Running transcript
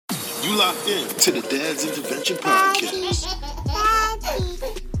You locked in to the Dad's Intervention Podcast.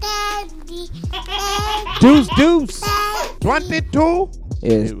 Deuce. 22.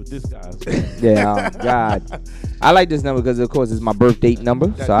 Yeah, This guy's. yeah. Oh God, I like this number because of course it's my birthday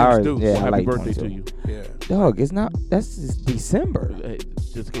number. So I already, yeah, I Happy like birthday 22. to you. Yeah. Dog, it's not. That's just December. Hey,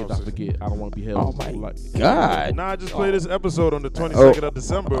 just in case I forget, I don't want to be held. Oh my God. Nah, I just played this episode on the 22nd of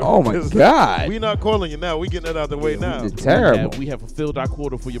December. Oh my God. We not calling you now. We getting it out the way now. It's terrible. We have fulfilled our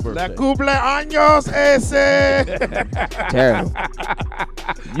quota for your birthday. La cumpleaños ese. Terrible.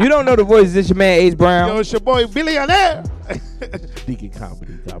 You don't know the voice. It's your man Ace Brown. Yo, it's your boy Billionaire. Deacon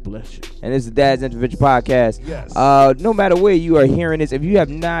Comedy. God bless you. And this is Dad's Intervention Podcast. Yes. No matter where you are hearing this, if you have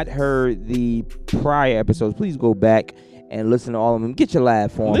not heard the prior episodes, please go back and listen to all of them. Get your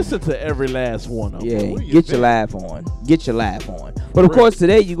laugh on. Listen to every last one of them. Yeah, Where you get your been? laugh on. Get your laugh on. But of course,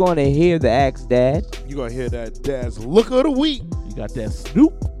 today you're going to hear the Ask Dad. You gonna hear that Dad's look of the week. You got that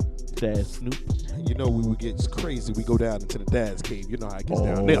Snoop. You know we would get crazy. We go down into the Dad's cave. You know how it gets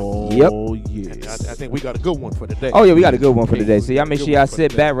down there. Yep. Oh, yes. I think we got a good one for today. Oh, yeah, we got a good one for today. So We y'all got a make good sure one y'all for sit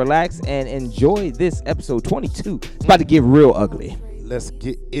today. back, relax, and enjoy this episode 22. It's about to get real ugly. Let's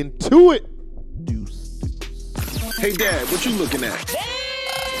get into it. Deuce. Hey, Dad, what you looking at?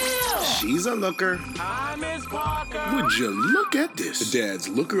 She's a looker. Would you look at this? The Dad's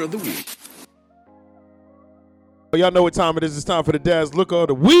Looker of the Week. Y'all know what time it is. It's time for the Dad's look of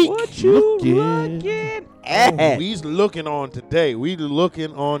the week. What you Looking looking at? We's looking on today. We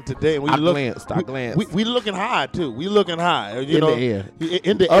looking on today. And we I look, glanced. We looking high too. We looking high. You In know, the air.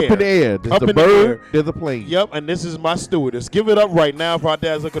 In the Up air. in the air. There's Up the in the bird. air. There's a plane. Yep, and this is my stewardess. Give it up right now for our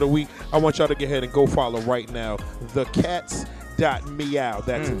Dad's Look of the Week. I want y'all to get ahead and go follow right now. thecats.meow.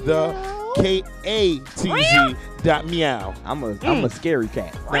 That's the KATZ.meow. I'm a scary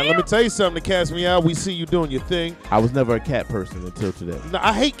cat. Now, let me tell you something, the Cats Meow. We see you doing your thing. I was never a cat person until today. No,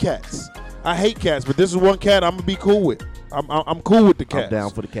 I hate cats. But this is one cat I'm going to be cool with. I'm cool with the cats. I'm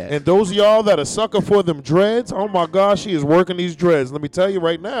down for the cat. And those of y'all that are sucker for them dreads, oh my gosh, she is working these dreads. Let me tell you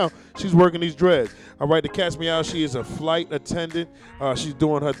right now, she's working these dreads. All right, the Cat's Meow, she is a flight attendant. She's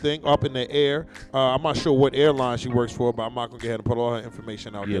doing her thing up in the air. I'm not sure what airline she works for, but I'm not gonna go ahead and put all her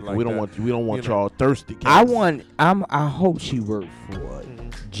information out there like we don't that. want You know. y'all thirsty cats. I hope she worked for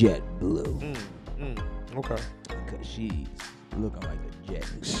JetBlue. Okay. Because she's looking like a jet.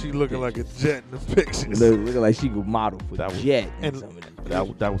 She looking like a jet in the pictures. Looking like she could model for That was- Jet. and- Some of them. That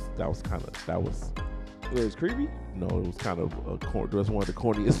was It was creepy. no, it was kind of that's one of the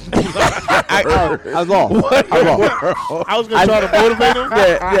corniest. I was lost. I was gonna try to motivate him.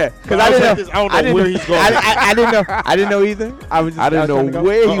 Yeah. Because I I was didn't like know. this, I don't know where he's going. I didn't know either. I didn't know trying to go.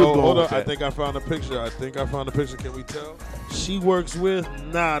 where he was going. Hold on. with I that. think I found a picture. Can we tell? She works with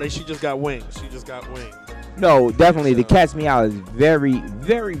she just got wings. No, definitely. The Cat's Meow is very,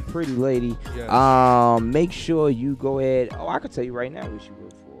 very pretty lady. Yes. Make sure you go ahead. Oh, I could tell you right now what she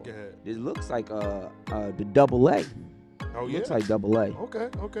works for. Go ahead. It looks like the double A. Oh yeah. Looks like double A. Okay.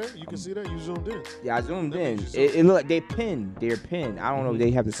 You can see that. You zoomed in. Yeah, I zoomed That in. makes you It look like they're pinned. I don't know if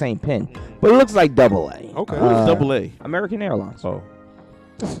they have the same pin, but it looks like double A. Okay. What is double A? American Airlines. Oh,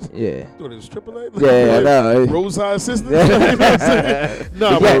 Yeah. What is AAA? Yeah, no. Rose High Assistance. Yeah.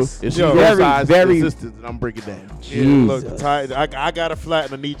 No, Yes. bro. it's Yo, very, size very- assistance, and I'm breaking down. Yeah, look, Jesus. I got a flat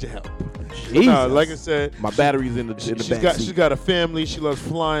and I need your help. Jesus. No, like I said, My battery's in the she's back got seat. she's got a family. She loves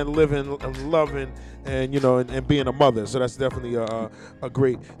flying, living, and loving, and and being a mother. So that's definitely a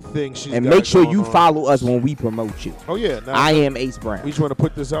great thing. She's And got make sure going you on. follow us when we promote you. Oh yeah, now, I am Ace Brown. We just want to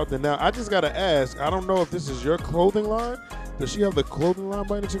put this out there. Now, I just got to ask, I don't know if this is your clothing line. Does she have the clothing line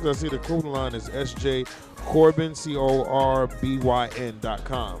by any chance? I see the clothing line is SJ Corbin,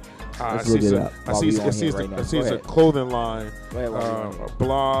 CORBYN.com. I Let's see look it some- up I while see we it's- on I see here it's right a- now. I see Go it's a ahead. clothing line, Go ahead while we on here. a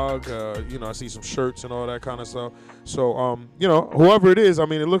blog. I see some shirts and all that kind of stuff. So, whoever it is, I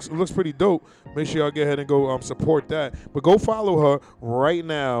mean, it looks pretty dope. Make sure y'all get ahead and go support that. But go follow her right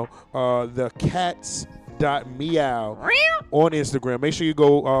now. The Cats.meow on Instagram. Make sure you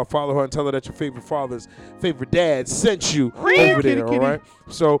go follow her and tell her that your favorite dad sent you over there. All right.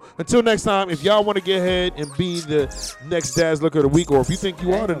 So until next time, if y'all want to get ahead and be the next Dad's Look of the Week, or if you think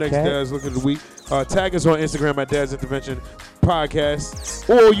you are the next Dad's Look of the Week, tag us on Instagram at Dad's Intervention Podcast,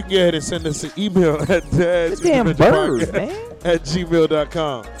 or you can get ahead and send us an email at This damn bird, man. at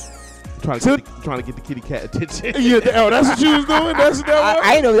gmail.com. trying to get the kitty cat attention. Yeah, that's what you was doing? That's that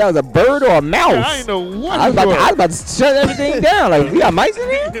I didn't know if that was a bird or a mouse. I didn't know what I was about to shut everything down. Like, we got mice in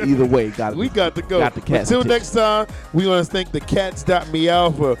here? Either way, We got to go. Got the cat Until attention. next time, we want to thank the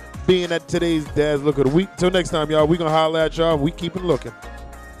Cats.meow for being at today's Dad's Look of the Week. Until next time, y'all, we going to holler at y'all. We keep it looking.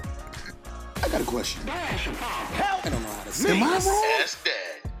 I got a question. I don't know how to say. Am I wrong? Ask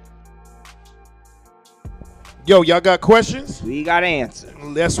Dad. Yo, y'all got questions? We got answers.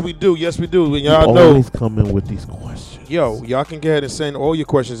 Yes, we do. Yes, we do. And You y'all know. always come in with these questions. Yo, y'all can go ahead and send all your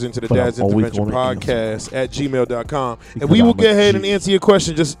questions into the But I'm Dad's always Intervention gonna Podcast at gmail.com. And Because we will I'm go a ahead and G. answer your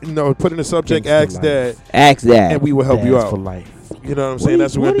question. Just, put in the subject, Gangsta Ask life. Dad, Ask that. and we will help you Dads out. for life. You know what I'm saying?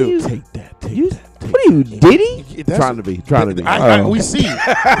 That's what we're going to do. Take that. Take You, that. Take what are you, Diddy? That's- Trying to be. Trying to be. We see.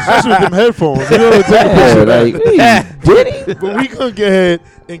 Especially with them headphones. You know what I'm Yeah, saying? like, Diddy? But we gonna go ahead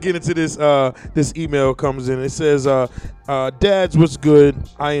and get into this. This email comes in. It says, "Dads, what's good?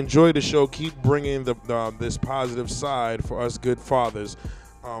 I enjoy the show. Keep bringing this positive side for us good fathers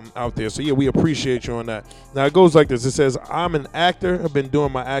out there. So yeah, we appreciate you on that." Now it goes like this. It says, "I'm an actor. I've been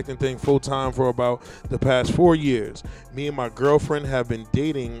doing my acting thing full time for about the past 4 years. Me and my girlfriend have been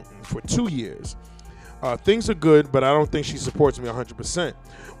dating for 2 years. Things are good, but I don't think she supports me 100%.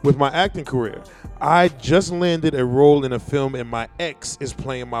 With my acting career, I just landed a role in a film and my ex is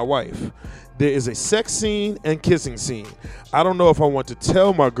playing my wife. There is a sex scene and kissing scene. I don't know if I want to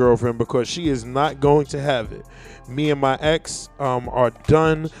tell my girlfriend because she is not going to have it. Me and my ex are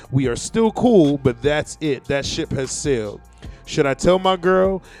done. We are still cool, but that's it. That ship has sailed. Should I tell my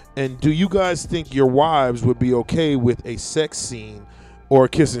girl? And do you guys think your wives would be okay with a sex scene or a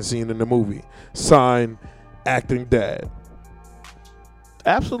kissing scene in the movie? Signed, Acting Dad."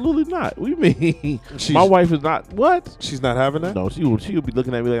 Absolutely not. What do you mean? She's- My wife is not. What? She's not having that? No, she'll be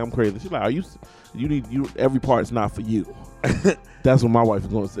looking at me like I'm crazy. She's like, every part's not for you. That's what my wife is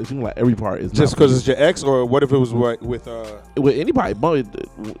going to say. She's like, every part is Just not for because it's your ex, or what if it was with with anybody.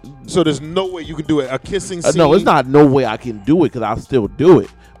 So there's no way you can do it. A kissing scene. No, it's not no way I can do it because I'll still do it.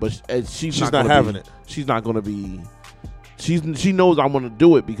 But she's not gonna having it. She's not going to be. She knows I'm going to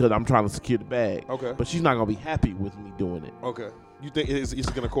do it because I'm trying to secure the bag. Okay. But she's not going to be happy with me doing it. Okay. You think it's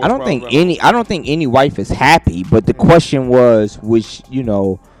going to cause? I don't think problems? I don't think any wife is happy, but the question was, would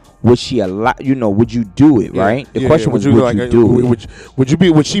she allow? Would you do it? Yeah, right? The yeah, question yeah. was, you would you do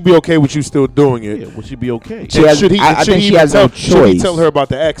it? Would she be okay with you still doing it? Yeah, would she be okay? She has- Should he? I should think he she even has no Should he choice. tell her about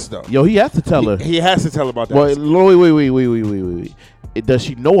the ex though? Yo, he has to tell her. He has to tell her about that. Well, ex. wait. Does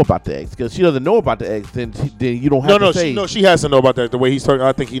she know about the ex? Because she doesn't know about the ex, then you don't have to say. She has to know about that. The way he's talking,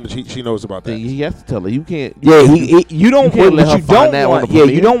 I think she knows about that. Then he has to tell her. You can't. Yeah, you don't. can't let What her you find don't that on want. the Yeah, you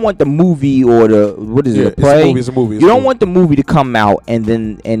premiere. don't want the movie or the what is Yeah, it? A play. It's a movie. You don't want the movie to come out and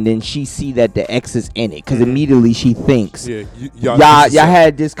then she see that the ex is in it because immediately she thinks Yeah, y'all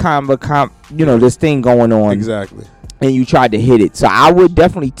had this kind of this thing going on exactly. and you tried to hit it. So I would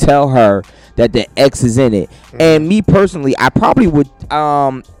definitely tell her that the ex is in it. And me personally, I probably would.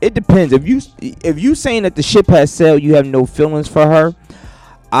 It depends. If you saying that the ship has sailed, you have no feelings for her.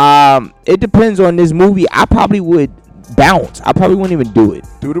 It depends on this movie. I probably would bounce. I probably wouldn't even do it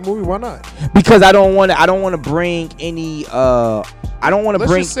Do the movie? Why not? because I don't want to bring any. I don't want to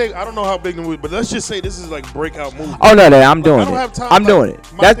Let's bring. just say I don't know how big the movie, but let's just say this is like breakout movie. Oh no, I'm doing I don't it. have time. I'm doing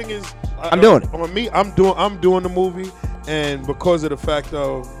it. My thing is, I'm doing it. On me, I'm doing the movie, and because of the fact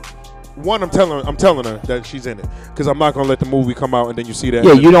of one, I'm telling her that she's in it because I'm not gonna let the movie come out and then you see that.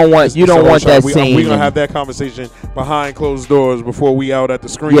 Yeah, you don't want that We're scene. gonna have that conversation behind closed doors before we out at the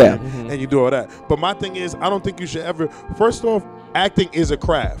screen. Yeah. And you do all that. But my thing is, I don't think you should ever. First off, acting is a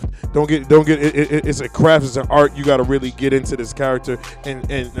craft. Don't get it. It's a craft. It's an art. You got to really get into this character and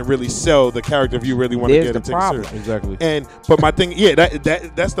really sell the character if you really want to There's get the into problem. it. Seriously. Exactly. But my thing, yeah,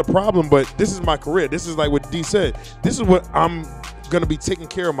 that's the problem. But this is my career. This is like what D said. This is what I'm gonna be taking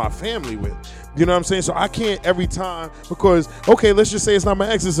care of my family with. You know what I'm saying? So I can't every time because okay, let's just say it's not my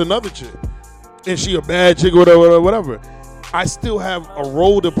ex, it's another chick, and she a bad chick or whatever. I still have a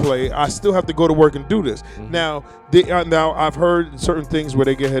role to play. I still have to go to work and do this. Now, now I've heard certain things where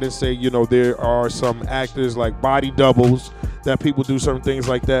they get ahead and say, there are some actors like body doubles that people do certain things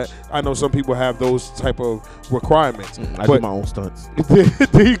like that. I know some people have those type of requirements. I do my own stunts.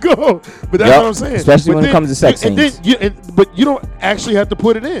 There you go. But that's what I'm saying. Especially when it comes to sex scenes. But you don't actually have to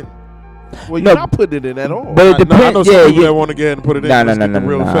put it in. Well, No, you're not putting it in at all. But it I know depends. some Yeah, people that want to get ahead and put it in. No. Let's get the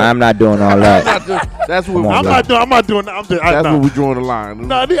real effect. I'm not doing all that. That's what Come on, I'm not doing. that's nah. where we drawing the line.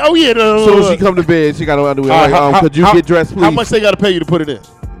 Nah, oh yeah. No, So she come to bed, she got to underwear. Could you get dressed, please? How much they got to pay you to put it in?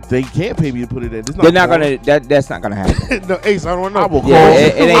 They can't pay me to put it in. They're not gonna. That's not gonna happen. No, Ace, I don't know. I will Yeah, call.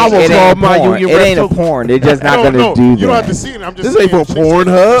 it I will ain't call a my porn. union It ain't a rep. porn. They're just not gonna no, do you don't have to that. see it. I'm just This saying. ain't for Chicks say Pornhub.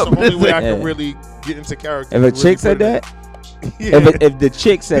 That's the only way I Yeah. can really get into character. If a really chick said put it in. that, Yeah. if the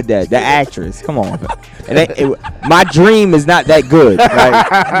chick said that, the actress, come on. My dream is not that good. Like,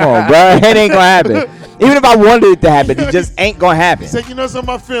 come on, bro. It ain't gonna happen. Even if I wanted it to happen, it just ain't gonna happen. He said, some of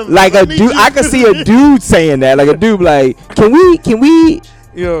my feelings. Like a dude, I could see a dude saying that. Like a dude, like, can we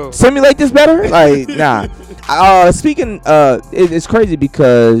Yo. Simulate this better? Like, nah. Speaking, it's crazy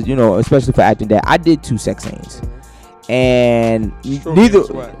because, you know, especially for acting dad, I did 2 sex scenes. And neither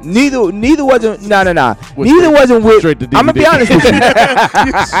wasn't neither wasn't with. I'm gonna be honest with you.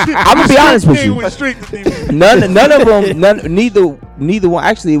 I'm gonna be honest with you. None of them. Neither one.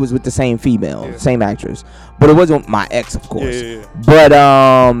 Actually, it was with the same female, same actress, but it wasn't my ex, of course. But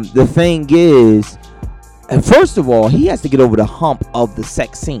the thing is, first of all, he has to get over the hump of the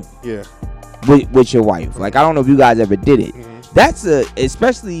sex scene. With your wife. Like, I don't know if you guys ever did it. That's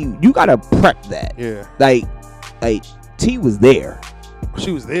especially you gotta prep that. Like T was there.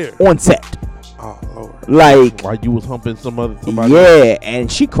 She was there on set. Oh Lord! Like while you was humping somebody. Yeah,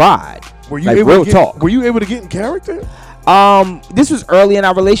 and she cried. Were you able real to talk? Were you able to get in character? This was early in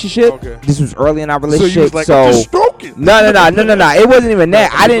our relationship. So you was like, I'm just stroking. No. It wasn't even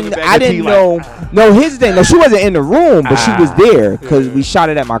that. I didn't know. No, here's the thing. No, she wasn't in the room, but she was there because we shot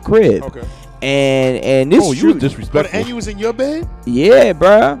it at my crib. Okay. And this. You was disrespectful. And you was in your bed? Yeah,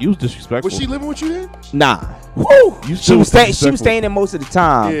 bro. You was disrespectful. Was she living with you then? Nah. Woo. She was staying in most of the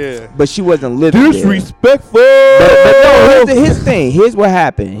time. Yeah. But she wasn't living disrespectful. But no, here's the thing. Here's what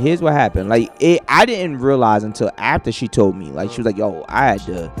happened. Like, I didn't realize until after she told me. Like, she was like, yo, I had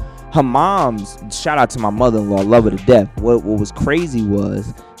to. Her mom's, shout out to my mother-in-law, love her to death. What was crazy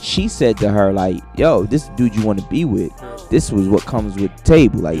was she said to her, like, yo, this dude you want to be with, this was what comes with the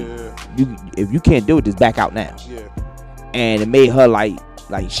table. Like, if you can't do it, just back out now. And it made her like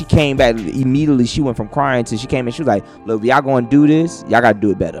she came back immediately. She went from crying to she came and she was like, look, y'all gonna do this, y'all gotta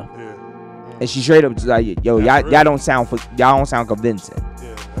do it better. And she straight up was like, yo, y'all don't sound convincing.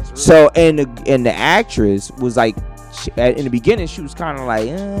 So and the actress was like, in the beginning she was kind of like,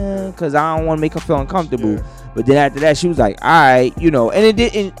 because I don't want to make her feel uncomfortable. But then after that she was like, all right, you know. And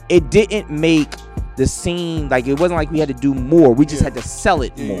it didn't make the scene, like, it wasn't like we had to do more. We just had to sell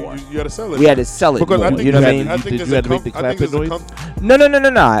it more. You had to sell it. We had to sell it because more. I think you know what I mean? Did you have to make the clapping noise? No.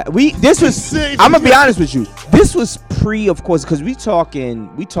 This was. I'm gonna be honest with you. This was pre, of course, because we talking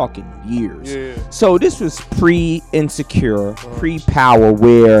years. Yeah. So this was pre-Insecure, pre-Power,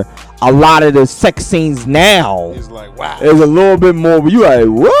 where a lot of the sex scenes now is like, wow, is a little bit more. But you like,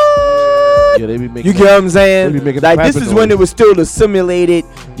 what? Yeah, they be making. You get what I'm saying? Like, this is noise. when it was still the simulated.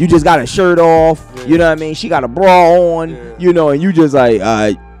 You just got a shirt off. Yeah. You know what I mean? She got a bra on. Yeah. You know, and you just like,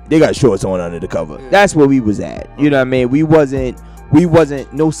 they got shorts on under the cover. Yeah. That's where we was at. You know what I mean? We wasn't.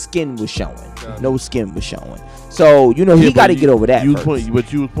 No skin was showing. No skin was showing. So, you know, he got to get over that. You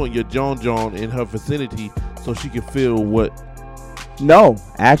was putting your John in her vicinity so she could feel what. No,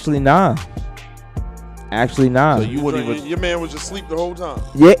 actually, nah. So your man was just asleep the whole time.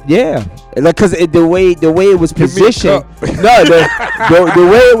 Yeah. Like, cause the way it was positioned. No, the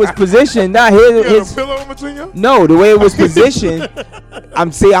way it was positioned. Nah, here's a pillow in between you. No, the way it was positioned.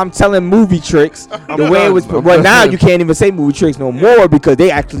 I'm telling movie tricks. The way it was. Well, now you can't even say movie tricks no more because they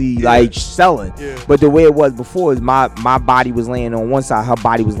actually like selling. Yeah. But the way it was before is my body was laying on one side, her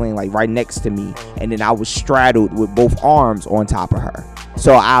body was laying like right next to me, and then I was straddled with both arms on top of her.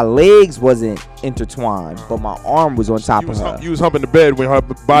 So our legs wasn't intertwined, but my arm was on top of her. You was humping the bed when her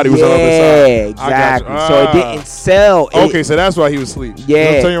body was on the other side. Yeah, exactly. So it didn't sell. Okay, so that's why he was asleep. Yeah. You know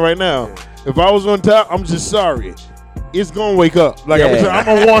I'm telling you right now. If I was on top, I'm just sorry. It's gonna wake up. Like, I'm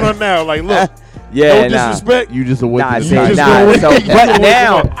gonna warn her now. Like, look. Yeah, no disrespect. You just awakened. But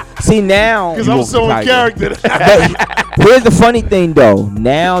now, because I'm so in character. Here's the funny thing, though.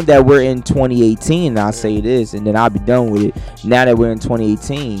 Now that we're in 2018, and I'll say this, and then I'll be done with it. Now that we're in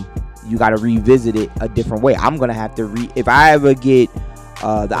 2018, you got to revisit it a different way. I'm gonna have to if I ever get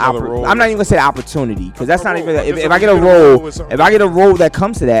I'm not even gonna say the opportunity, because that's not even. If I get a role that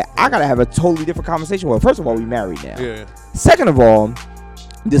comes to that, I gotta have a totally different conversation. Well, first of all, we married now. Yeah. Second of all,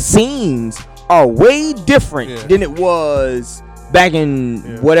 the scenes are way different than it was back in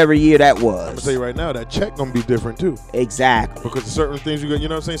whatever year that was. I'm gonna tell you right now, that check gonna be different too. Exactly. Because of certain things you got, you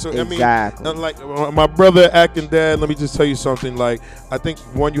know what I'm saying? So exactly. I mean, like my brother acting dad, let me just tell you something. Like, I think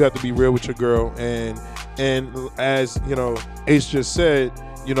one, you have to be real with your girl, and as you know, Ace just said,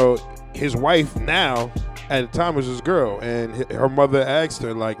 you know, his wife now at the time was his girl, and her mother asked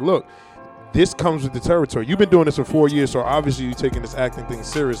her, like, look, this comes with the territory. You've been doing this for 4 years, so obviously you're taking this acting thing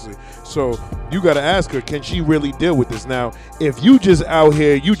seriously. So you got to ask her, can she really deal with this? Now, if you just out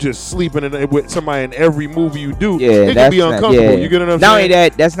here, you just sleeping with somebody in every movie you do, it can be uncomfortable. You get what I'm saying? Not only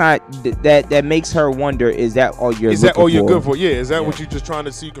that, that's not that makes her wonder, is that all you're good for? Yeah, is that what you're just trying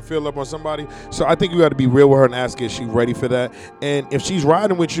to see you can fill up on somebody? So I think you got to be real with her and ask her, is she ready for that? And if she's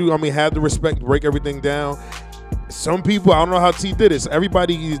riding with you, I mean, have the respect, break everything down. some people, I don't know how T did this.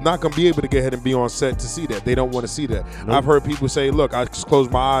 Everybody is not going to be able to get ahead and be on set to see that. They don't want to see that. Nope. I've heard people say, look, I just close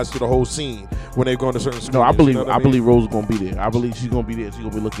my eyes to the whole scene when they're going to certain screens. No, I believe I believe Rose is going to be there. I believe she's going to be there. She's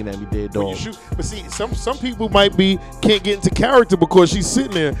going to be looking at me dead dog. But see, some people can't get into character because she's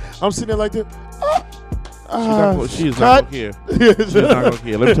sitting there. I'm sitting there like this. She's not going to care. She's not going to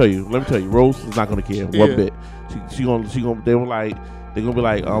care. Let me tell you. Rose is not going to care one bit. She gonna. They were like. They're gonna be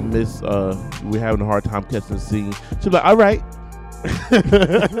like, Miss, we're having a hard time catching the scene. She'll be like, all right.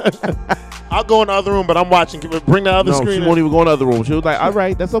 I'll go in the other room, but I'm watching. Bring the other screen. She won't even go in the other room. She was like, all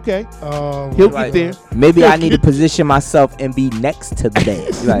right, that's okay. He'll get there. Maybe I need to position myself and be next to the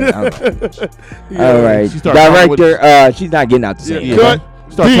dance. Like, all right. Director, she's not getting out the scene. Cut.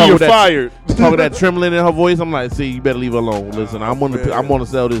 You're fired. Talking that trembling in her voice. I'm like, see, you better leave her alone. Listen, I'm gonna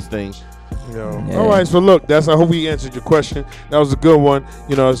sell this thing. Yeah. All right, so look, I hope we answered your question. That was a good one.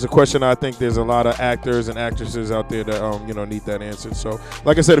 It's a question I think there's a lot of actors and actresses out there that need that answered. So,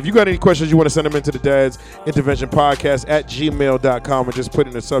 like I said, if you got any questions, you want to send them into the Dad's Intervention Podcast at gmail.com and just put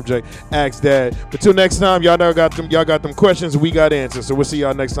in the subject, Ask Dad. But till next time, y'all got them questions, we got answers. So we'll see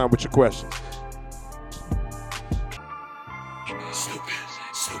y'all next time with your questions.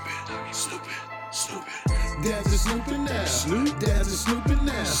 Dad's a snooping now. Snoop. Dad's a snooping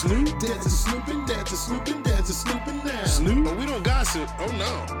now. Snoop. Dad's a snooping. Dad's a snooping. Dad's a snooping now. Snoop. But we don't gossip. Oh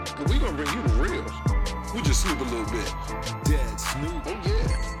no. Cause we gonna bring you the real. We just snoop a little bit. Dad Snoop. Oh yeah.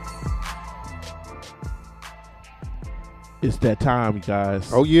 It's that time, you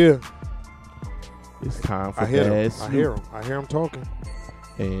guys. Oh yeah. It's time for Dad Snoop. I hear him talking.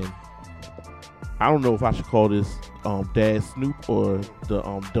 And I don't know if I should call this Dad Snoop or the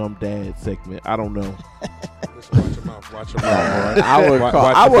Dumb Dad segment. I don't know. Just watch your mouth. Watch your mouth. Right?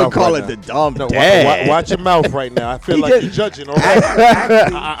 I would call it the Dumb Dad. Watch your mouth right now. I feel like you're judging. All right?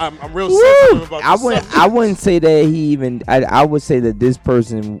 I'm real sensitive about this. I wouldn't say that he even. I would say that this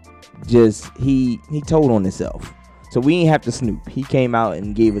person just he told on himself. So we ain't have to snoop. He came out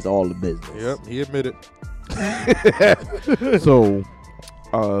and gave us all the business. Yep, he admitted. So.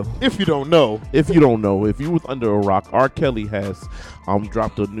 If you don't know, if you was under a rock, R. Kelly has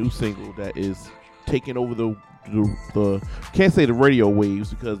dropped a new single that is taking over the can't say the radio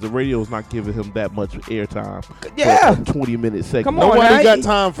waves because the radio is not giving him that much airtime. Yeah, 20-minute segment. Come on, nobody got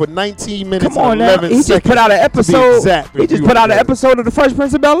time for 19 minutes. Come on, and 11 now. He just put out an episode. He just put out an episode of The Fresh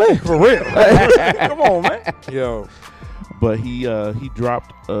Prince of Bel-Air. For real. Come on, man. Yo, but he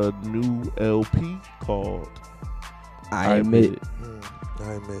dropped a new LP called I Admit It.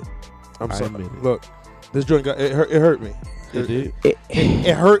 I admit. I'm sorry. Look, this joint it hurt me. It did.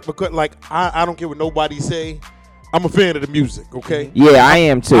 It hurt because I don't care what nobody say. I'm a fan of the music. Okay. Yeah, I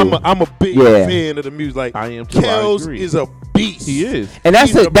am too. I'm a big fan of the music. Like I am too. Kels is a beast. He is. And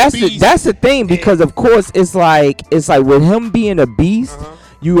that's the thing because of course it's like with him being a beast.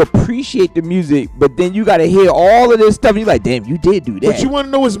 You appreciate the music, but then you got to hear all of this stuff. And you're like, damn, you did do that. But you want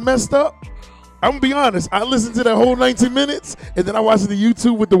to know what's messed up? I'm gonna be honest. I listened to that whole 19 minutes, and then I watched the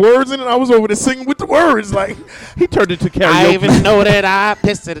YouTube with the words in it. I was over there singing with the words. Like he turned it to karaoke. I even know that I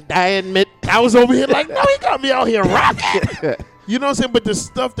pissed it. I admit. I was over here like, no, he got me out here rocking. You know what I'm saying? But the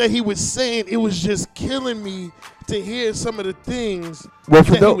stuff that he was saying, it was just killing me to hear some of the things he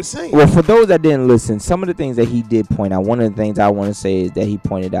was saying. Well, for those that didn't listen, some of the things that he did point out. One of the things I want to say is that he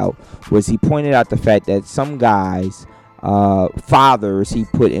pointed out the fact that some guys. Fathers he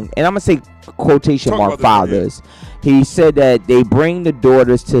put in, and I'm gonna say quotation mark fathers. He said that they bring the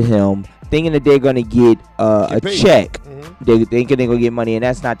daughters to him thinking that they're gonna get a check. They thinking they're gonna get money, and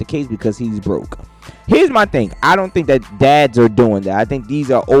that's not the case because he's broke. Here's my thing. I don't think that dads are doing that. I think these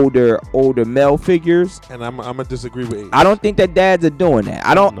are older male figures. And I'm gonna disagree with age. I don't think that dads are doing that.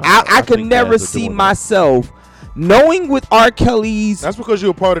 I could never see myself. Knowing with R. Kelly's... That's because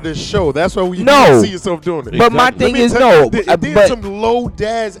you're a part of this show. That's why you don't see yourself doing it. But my thing is, no. There's some low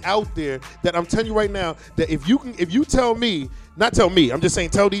dads out there that I'm telling you right now that if you tell me, not tell me, I'm just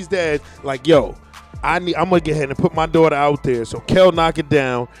saying tell these dads, like, yo, I'm gonna get ahead and put my daughter out there. So Kel knock it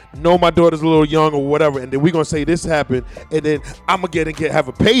down. Know my daughter's a little young or whatever, and then we're gonna say this happened, and then I'm gonna have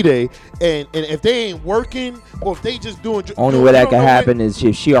a payday. And if they ain't working or if they just doing only way that can happen is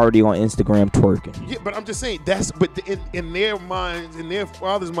if she already on Instagram twerking. Yeah, but I'm just saying but in their minds, in their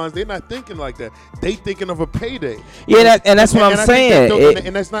father's minds, they're not thinking like that. They thinking of a payday. Yeah, that's what I'm saying.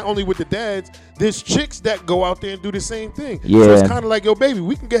 And that's not only with the dads. There's chicks that go out there and do the same thing. Yeah. So it's kind of like, yo, baby,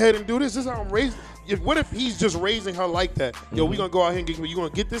 we can go ahead and do this. This is how I'm raised. What if he's just raising her like that? Yo, we gonna go out here and you gonna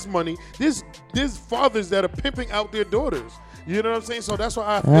get this money. There's fathers that are pimping out their daughters. You know what I'm saying? So that's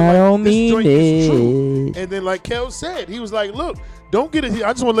why I feel like this joint is true. And then like Kel said, he was like, look, don't get it.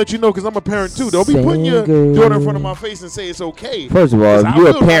 I just want to let you know because I'm a parent too. Don't be putting your daughter in front of my face and say it's okay. First of all, if you're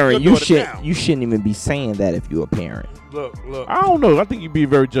a parent, you shouldn't even be saying that if you're a parent. Look. I don't know. I think you're being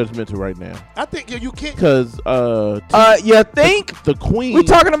very judgmental right now. I think you can't. Because you think the queen? We're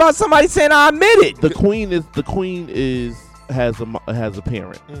talking about somebody saying I admit it. The queen has a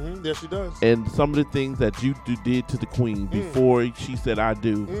parent. Mm-hmm. Yes, she does. And some of the things that you did to the queen before she said I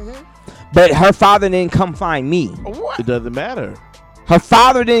do. Mm-hmm. But her father didn't come find me. What? It doesn't matter. Her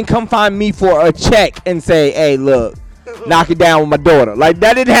father didn't come find me for a check and say, "Hey, look, knock it down with my daughter." Like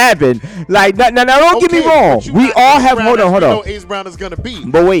that didn't happen. Like now, don't get me wrong. We all have. Hold on. You know Ace Brown is gonna be.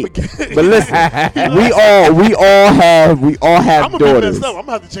 But wait. But listen. we all have I'm gonna daughters. be messed up. I'm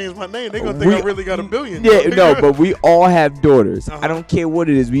gonna have to change my name. They're gonna think I really got $1 billion. Yeah, no, but we all have daughters. I don't care what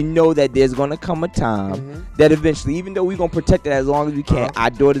it is. We know that there's gonna come a time that eventually, even though we're gonna protect it as long as we can, our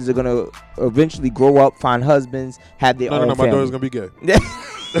daughters are gonna eventually grow up, find husbands, have their own No, family. my daughter's gonna be gay.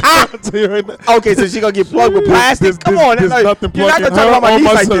 I'll tell you right now. Okay, so she gonna get plugged with plastic? Come on, there's nothing you're not plugged gonna talk in about my her niece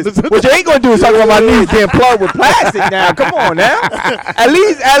or like my this. son. What you ain't gonna do is talk about my niece getting plugged with plastic. Now, come on, now. At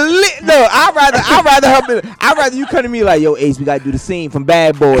least, no. I'd rather you come to me like, yo, Ace, we gotta do the scene from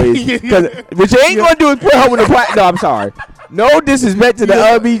Bad Boys. Cause what you ain't gonna do is put her with the plastic. No, I'm sorry. No disrespect to the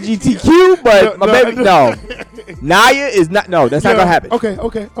LGBTQ, but my baby, no. Naya is not. No, that's not gonna happen.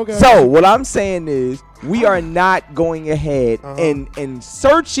 Okay. So what I'm saying is, we are not going ahead and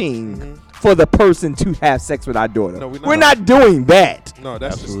searching for the person to have sex with our daughter. No, we're not doing that. No,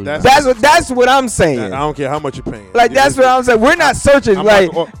 that's what I'm saying. I don't care how much you're paying. Like that's what I'm saying. We're not searching. But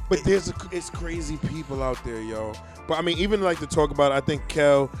it's crazy people out there, yo. But I mean, even like to talk about, I think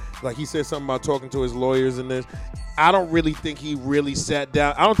Kel, like he said something about talking to his lawyers and this. I don't really think he really sat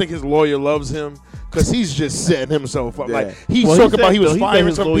down. I don't think his lawyer loves him because he's just setting himself up. Yeah. Like he was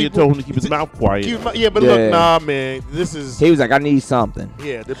firing some lawyer people. told him to keep his mouth quiet. Look, nah, man, this is. He was like, I need something.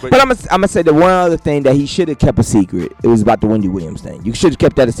 Yeah, but I'm gonna say the one other thing that he should have kept a secret. It was about the Wendy Williams thing. You should have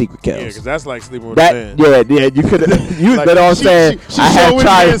kept that a secret, Kels. Yeah, because that's like sleeping with a man. Yeah, you could have. You like, know what I'm saying? She is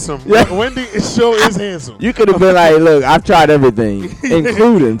handsome. Yeah. Wendy sure is handsome. You could have been like, look, I've tried everything,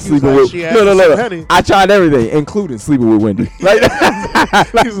 including sleeping with. Look. I tried everything, including sleeping with Wendy. Like,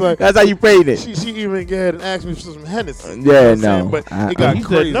 that's how you paid it. She even got and asked me for some Hennessy. Yeah, no. But it got he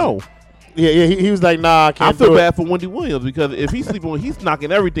crazy. Said no. Yeah, he was like, nah, I can't. I feel bad for Wendy Williams because if he's sleeping with, he's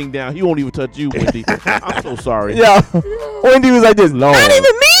knocking everything down. He won't even touch you, Wendy. I'm so sorry. Yeah, Wendy was like this. Lord. Not even me.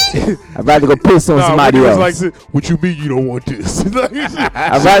 I'd rather go piss on somebody else. Like, what you mean you don't want this?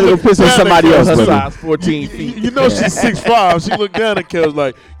 I'd rather go piss on somebody else. Her size 14 feet. You know she's 6'5". She looked down at Kel's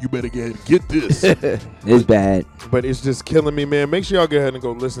like, you better get this. It's bad. But it's just killing me, man. Make sure y'all go ahead and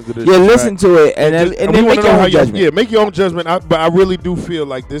go listen to this. Yeah, listen to it and then make your own judgment. Yeah, make your own judgment. But I really do feel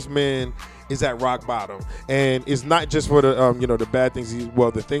like this man is at rock bottom, and it's not just for the the bad things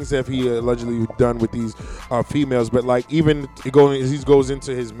the things that he allegedly done with these females, but like even he goes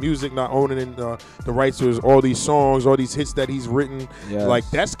into his music not owning the rights to all these songs, all these hits that he's written. Yes. Like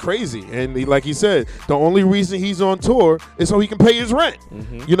that's crazy. And like he said, the only reason he's on tour is so he can pay his rent.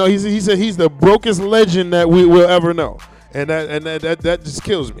 Mm-hmm. He said he's the brokest legend that we will ever know. And that just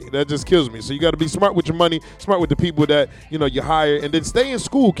kills me. That just kills me. So you got to be smart with your money, smart with the people that you hire, and then stay in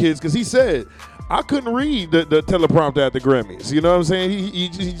school, kids. Because he said, I couldn't read the teleprompter at the Grammys. You know what I'm saying? He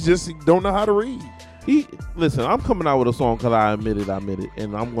just don't know how to read. Listen. I'm coming out with a song because I admit it,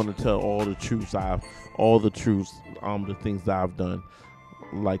 and I'm going to tell all the truths. The things that I've done.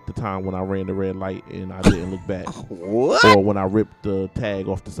 Like the time when I ran the red light and I didn't look back. What? Or when I ripped the tag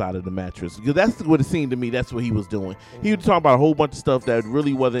off the side of the mattress. Because that's what it seemed to me. That's what he was doing. He was talking about a whole bunch of stuff that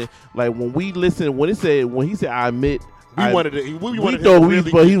really wasn't like when he said I admit. But he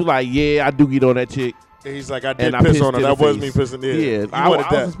was like, yeah, I do get on that chick. And he's like, I did piss on her. That was me pissing in. Yeah, I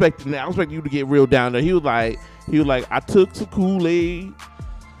was expecting that. I was expecting you to get real down there. He was like, I took some Kool-Aid.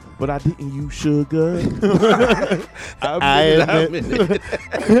 But I didn't use sugar. I admit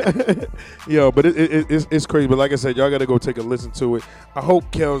it. Yo, but it's crazy. But like I said, y'all got to go take a listen to it. I hope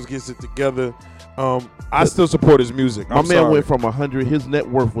Kels gets it together. I still support his music. My man went from 100. His net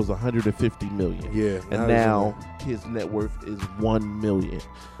worth was 150 million. Yeah, and now his net worth is 1 million.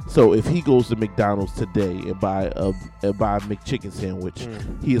 So if he goes to McDonald's today and buy a McChicken sandwich,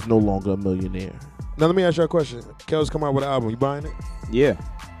 he is no longer a millionaire. Now let me ask you a question. Kels come out with an album. You buying it? Yeah.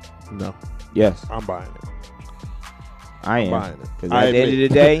 No. Yes. I'm buying it. I am. Because at the end of the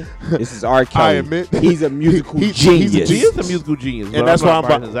day, this is R. Kelly. I admit. He's a musical genius. He is a musical genius. And that's why I'm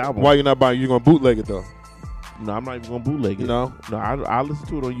buying his album. Why you're not buying? You're going to bootleg it, though. No, I'm not even gonna bootleg it. No, I listen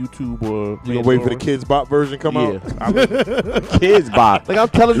to it on YouTube or. You gonna wait for the Kids Bop version come out? Kids Bop. Like I'm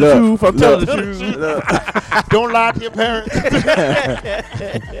telling the truth. I'm telling the truth. Don't lie to your parents.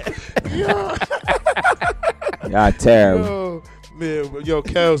 Y'all terrible. Yo,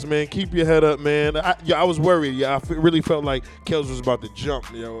 Kels, man, keep your head up, man. I was worried. Yeah, I really felt like Kels was about to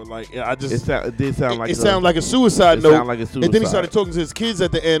jump. Like I just. It did sound like. It sounded like a suicide note. Like a suicide. And then he started talking to his kids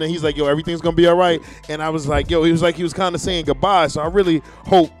at the end, and he's like, "Yo, everything's gonna be all right." And I was like, "Yo," he was kind of saying goodbye. So I really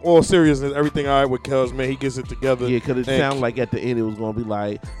hope, all seriousness, everything all right with Kels, man. He gets it together. Yeah, because it sounded like at the end it was gonna be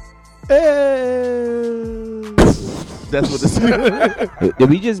like. That's what this is. Did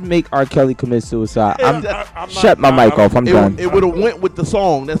we just make R. Kelly commit suicide? Shut my mic off. I'm done. It would have went with the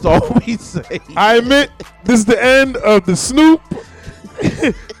song. That's all we say. I admit this is the end of the Snoop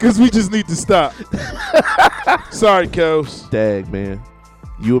because we just need to stop. Sorry, Kels. Dag, man.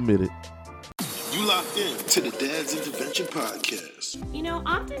 You admit it. You locked in to the Dad's Intervention Podcast.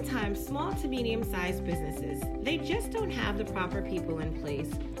 Oftentimes small to medium-sized businesses, they just don't have the proper people in place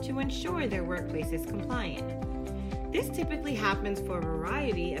to ensure their workplace is compliant. This typically happens for a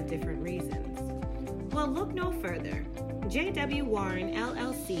variety of different reasons. Well, look no further. J.W. Warren,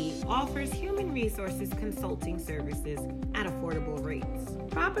 LLC offers human resources consulting services at affordable rates.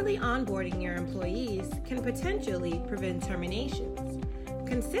 Properly onboarding your employees can potentially prevent terminations.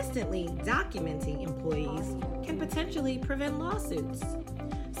 Consistently documenting employees can potentially prevent lawsuits.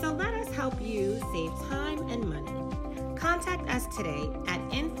 So let us help you save time and money. Contact us today at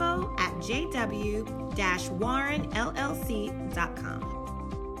info@jw-warrenllc.com.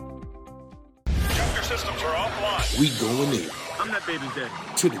 Your systems are offline. We going in I'm that baby's daddy.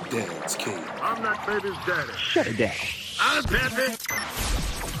 to the Dad's Cave. I'm that baby's daddy. Shut it down. I'm baby.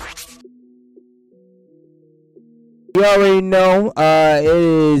 You already know. It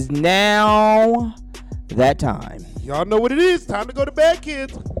is now that time. Y'all know what it is. Time to go to bed,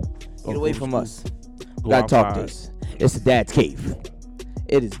 kids. Get away from us. Go Gotta talk outside. this. It's the Dad's Cave.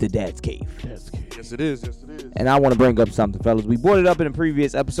 It is the Dad's Cave. Yes, it is. Yes, it is. And I want to bring up something, fellas. We brought it up in a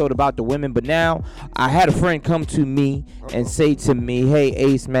previous episode about the women, but now I had a friend come to me and say to me, "Hey,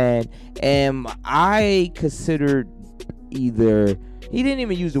 Ace, man, am I considered either..." He didn't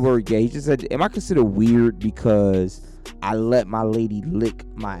even use the word gay. He just said, "Am I considered weird because I let my lady lick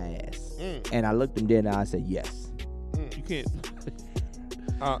my ass?" And I looked him dead and I said, "Yes." You can't.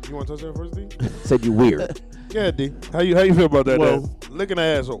 You want to touch that first, D? Said you weird. Yeah, D. How you feel about that? Well, Dad? Licking the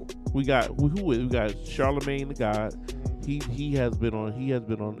asshole. We got Charlemagne the God. He has been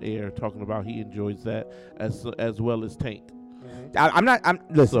on air talking about he enjoys that as well as Tank.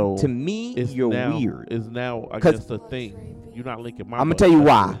 Listen, So, to me, you're weird. It's now I guess the thing. You're not licking my. I'm gonna butt.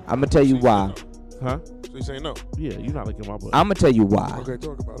 tell you why. Huh? So you saying no? Yeah, you're not licking my butt. I'm gonna tell you why. Okay,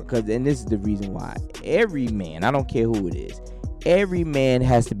 talk about it. And this is the reason why. Every man, I don't care who it is, every man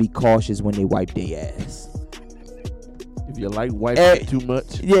has to be cautious when they wipe their ass. If you like wiping too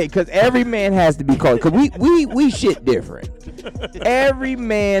much. Yeah, because every man has to be cautious. Because we shit different. Every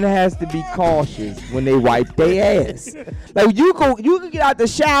man has to be cautious when they wipe their ass. Like you can get out the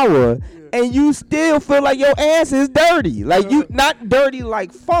shower and you still feel like your ass is dirty. Like you not dirty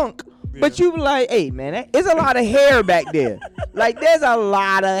like funk. But you be like, hey man, there's a lot of hair back there. Like there's a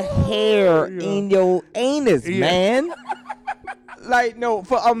lot of hair in your anus, man. Like no,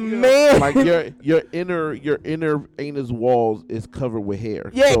 for a man, like your inner anus walls is covered with hair.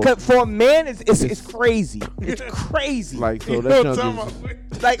 Yeah, so, cause for a man, it's crazy. It's crazy. Like so,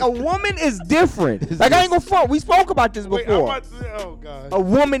 that's like a woman is different. Like I ain't gonna front. We spoke about this before. Oh god. A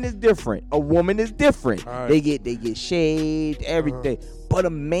woman is different. A woman is different. Right. They get shaved, everything. But a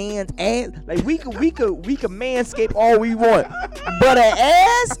man's ass, like we could manscape all we want. But an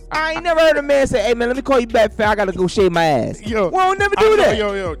ass, I ain't never heard a man say, "Hey man, let me call you back, fam. I gotta go shave my ass." Yo, we don't never do that.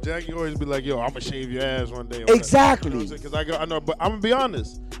 Yo, Jackie always be like, "Yo, I'm gonna shave your ass one day." Exactly. Because I know, but I'm gonna be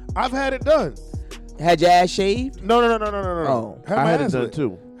honest. I've had it done. Had your ass shaved? No. Oh, I had it done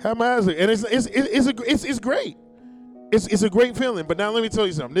too. Have my ass licked. And it's great. It's a great feeling. But now let me tell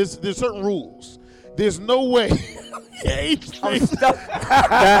you something. There's certain rules. There's no way. Now,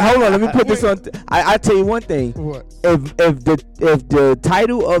 hold on, let me put this on. I tell you one thing. What? If the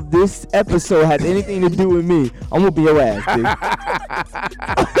title of this episode has anything to do with me, I'm gonna be your ass,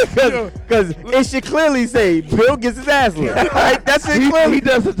 because it should clearly say Bill gets his ass licked. Right? That's it. Clearly. He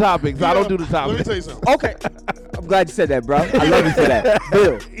does the topics. I don't do the topics. Let me tell you something. Okay. I'm glad you said that, bro. I love you for that.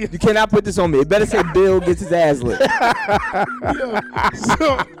 Bill, you cannot put this on me. It better say Bill gets his ass licked.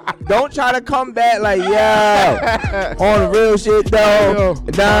 Don't try to come back like, yo, on the real shit, though.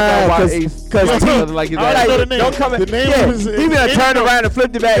 Nah, because don't come in. The name of his, he gonna turn around and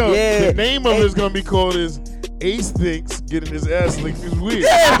flip it back. The name of it is gonna be called is Ace thinks getting his ass licked is weird.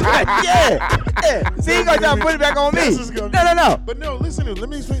 Yeah. See, you gonna put it back on me. No. But no, listen, let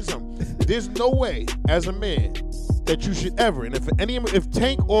me explain something. There's no way, as a man, that you should ever, and if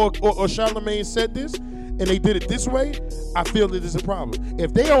Tank or Charlamagne said this, and they did it this way, I feel that there's a problem.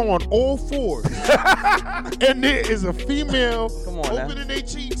 If they are on all fours, and there is a female opening their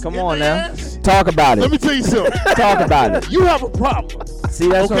cheeks, ass, talk about it. Let me tell you something. Talk about it. You have a problem. See,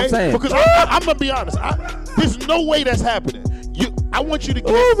 that's what I'm saying. Because I'm gonna be honest. There's no way that's happening. I want you to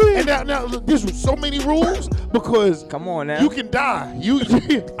get and now there's so many rules because come on now, you can die.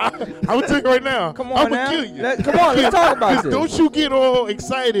 I'm gonna tell you right now. Come on, I'm gonna kill you. Come on, let's talk about this. Don't you get all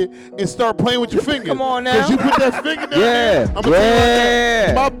excited and start playing with your fingers. Come on now. Because you put that finger down there. I'm gonna tell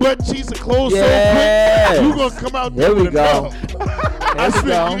you my butt cheeks are closed so quick. You gonna come out there with enough. I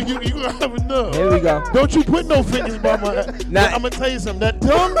said you gonna have enough. Here we go. Don't you put no fingers by my. Now I'm gonna tell you something. That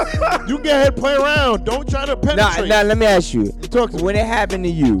tongue, you can go ahead and play around. Don't try to penetrate. Now let me ask you. Talk to me. When it happened to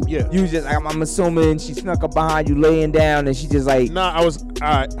you, you just I'm assuming she snuck up behind you laying down and she just like. Nah, I was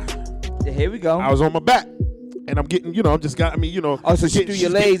alright. Here we go. I was on my back. And I'm getting, Oh, so she threw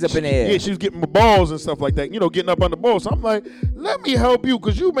your legs up in the air. Yeah, she was getting my balls and stuff like that, getting up on the balls. So I'm like, let me help you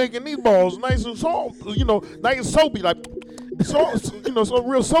because you making these balls nice and soft, nice and soapy, like, so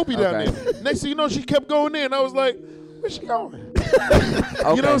real soapy down there. Next thing you know, she kept going in. I was like, where's she going?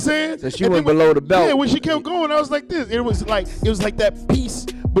 Okay. You know what I'm saying? So she went below the belt. Yeah, when she kept going, I was like this. It was like that piece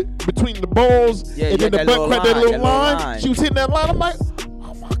between the balls and then the butt crack, that little line. She was hitting that line. I'm like,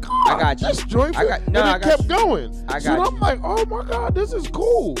 oh my God. I got you. That's joyful. And it kept going. I'm like, oh my God, this is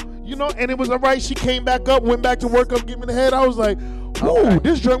cool. And it was all right. She came back up, went back to work up, give me the head. I was like, whoa,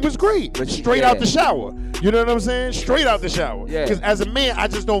 this joint was great. But straight out the shower. You know what I'm saying? Straight out the shower. Yeah. Because as a man, I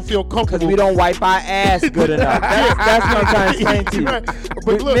just don't feel comfortable. Because we don't wipe our ass good enough. That's what I'm trying to explain to you. Right.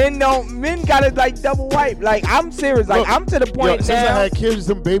 But look, men gotta like double wipe. Like I'm serious. Like I'm to the point now. Since I had kids,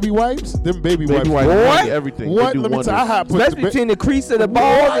 them baby wipes. What? Everything. What? Let me tell you how I put especially between the crease of the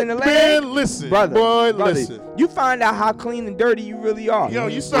balls and the leg. Man, listen, brother. Listen. You find out how clean and dirty you really are. Yo,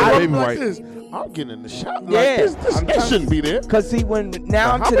 you start rubbing like this. I'm getting in the shop. Like, this shouldn't be there. Cause see, I'm to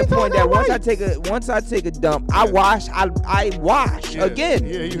the point that once I take a dump, I wash again.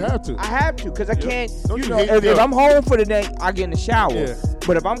 Yeah, you have to. I have to, cause I can't. If I'm home for the day, I get in the shower. Yeah.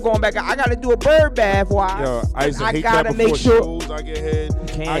 But if I'm going back, I gotta do a bird bath. Why? I gotta make sure. I get head.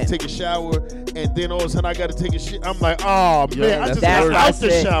 I take a shower, and then all of a sudden I gotta take a shit. I'm like, oh man, I just got out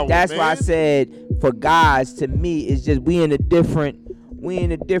the shower. That's why I said for guys, to me, it's just we in a different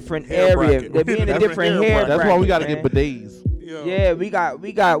area. They're being a different hair. That's why we gotta get bidets. Yeah, we got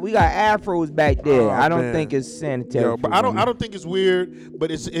afros back there. I don't think it's sanitary. But I don't think it's weird.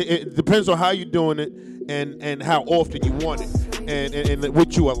 But it depends on how you're doing it and how often you want it and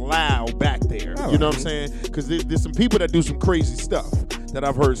what you allow back there. You know what I'm saying? Because there's some people that do some crazy stuff that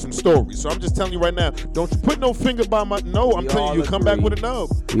I've heard some stories. So I'm just telling you right now, don't you put no finger by my. No, I'm telling you, come back with a nub.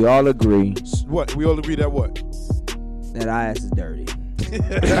 We all agree. What? We all agree that what? That our ass is dirty.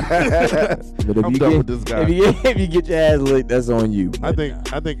 But I'm done with this guy. If you get your ass licked, that's on you. I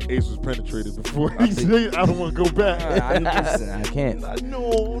think Ace was penetrated before. He said, I don't want to go back. I can't. No.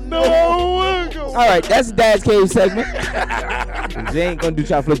 All right, that's the Dad's Cave segment. They ain't gonna do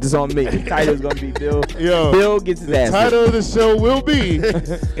try to flip this on me. The title's gonna be Bill. Bill gets his ass. The title of the show will be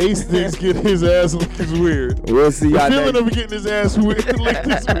Ace thinks getting his ass licked is weird. We'll see y'all. The feeling of getting his ass licked is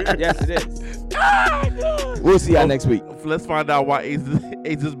weird. Yes, it is. We'll see y'all next week. Let's find out why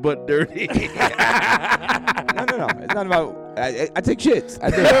Ace's butt dirty. No. It's not about. I take shits.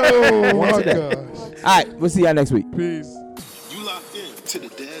 Oh my gosh. All right, we'll see y'all next week. Peace. You locked in to the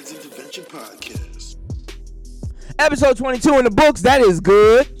Dad's Intervention Podcast. Episode 22 in the books. That is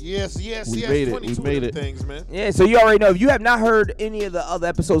good. Yes. We made it. 22 We made it. Things, man. Yeah, so you already know. If you have not heard any of the other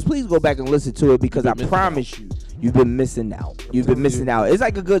episodes, please go back and listen to it because I promise you, you've been missing out. You've been missing out. It's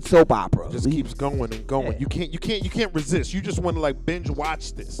like a good soap opera. It just keeps going and going. Yeah. You can't resist. You just want to like binge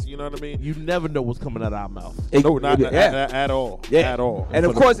watch this. You know what I mean? You never know what's coming out of our mouth. No, not at all. Yeah. At all. And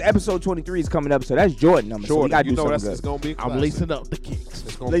of course, episode 23 is coming up, so that's Jordan number. So we gotta do something good. It's gonna be. I'm lacing up the kicks.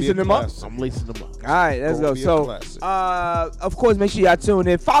 It's gonna lacing be them up. I'm lacing them up. All right, let's go. So, of course, make sure y'all tune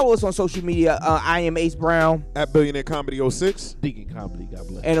in. Follow us on social media. I am Ace Brown at Billionaire Comedy 06. Deacon Comedy. God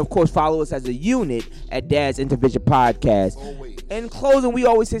bless. And of course, follow us as a unit at Dad's Intervention Podcast. Always. In closing, we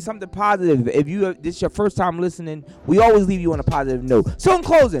always say something positive. If this is your first time listening, we always leave you on a positive note. So in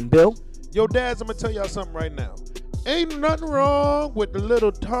closing, Bill. Yo, dads, I'm going to tell y'all something right now. Ain't nothing wrong with the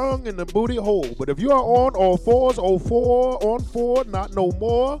little tongue in the booty hole. But if you are on all fours, on four, not no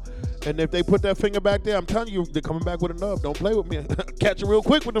more. And if they put that finger back there, I'm telling you, they're coming back with a nub. Don't play with me. Catch it real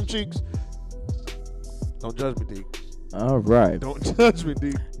quick with them cheeks. Don't judge me, D. All right. Don't judge me,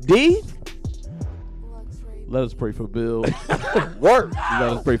 D. D? Let us pray for Bill. Word. Let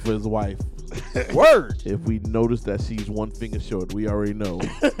us pray for his wife. Word. If we notice that she's one finger short, we already know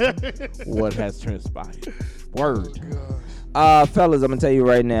what has transpired. Word. Fellas, I'm gonna tell you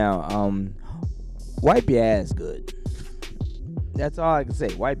right now. Wipe your ass good. That's all I can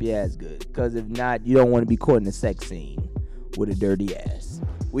say. Wipe your ass good. Because if not, you don't want to be caught in a sex scene with a dirty ass.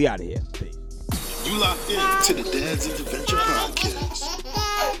 We out of here. Peace. You locked in to the Dad's Intervention Podcast.